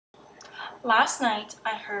Last night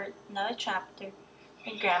I heard another chapter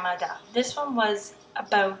in Grandma died. This one was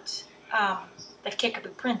about the Kickapoo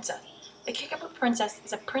Princess. The Kickapoo Princess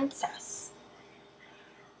is a princess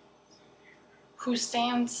who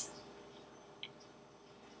stands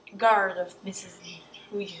guard of Mrs.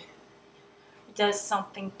 who does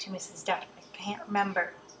something to Mrs. Duck. I can't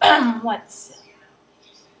remember what's.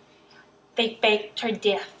 They faked her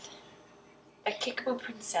death. The Kickapoo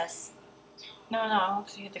Princess. No, I won't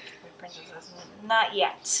see who the Kickapoo Princess is. Not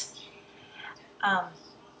yet.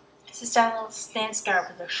 Mrs. Donald stands guard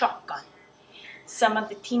with a shotgun. Some of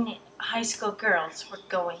the high school girls were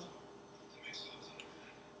going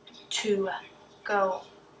to go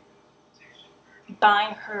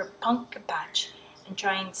buy her pumpkin patch and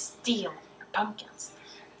try and steal her pumpkins.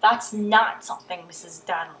 That's not something Mrs.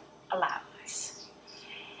 Donald allows.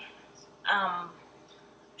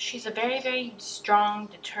 She's a very, very strong,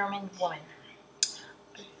 determined woman.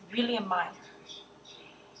 I really admire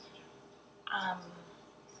her.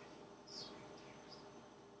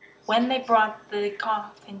 When they brought the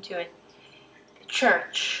coffin to the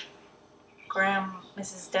church,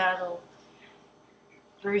 Mrs. Daddle,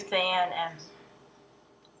 Ruth Ann, and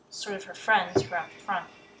sort of her friends were up front.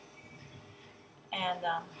 And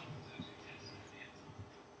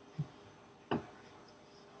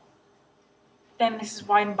then Mrs.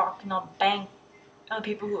 Weidenbach and all the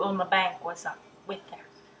people who own the bank was up with her.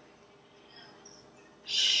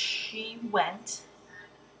 She went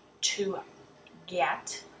to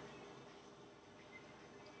get.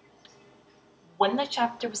 When the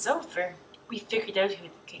chapter was over, we figured out who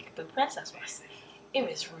the Kickapoo Princess was. It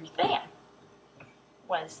was Ruth Ann.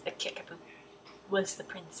 Was the Kickapoo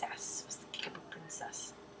princess. Was the Kickapoo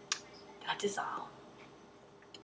Princess. That is all.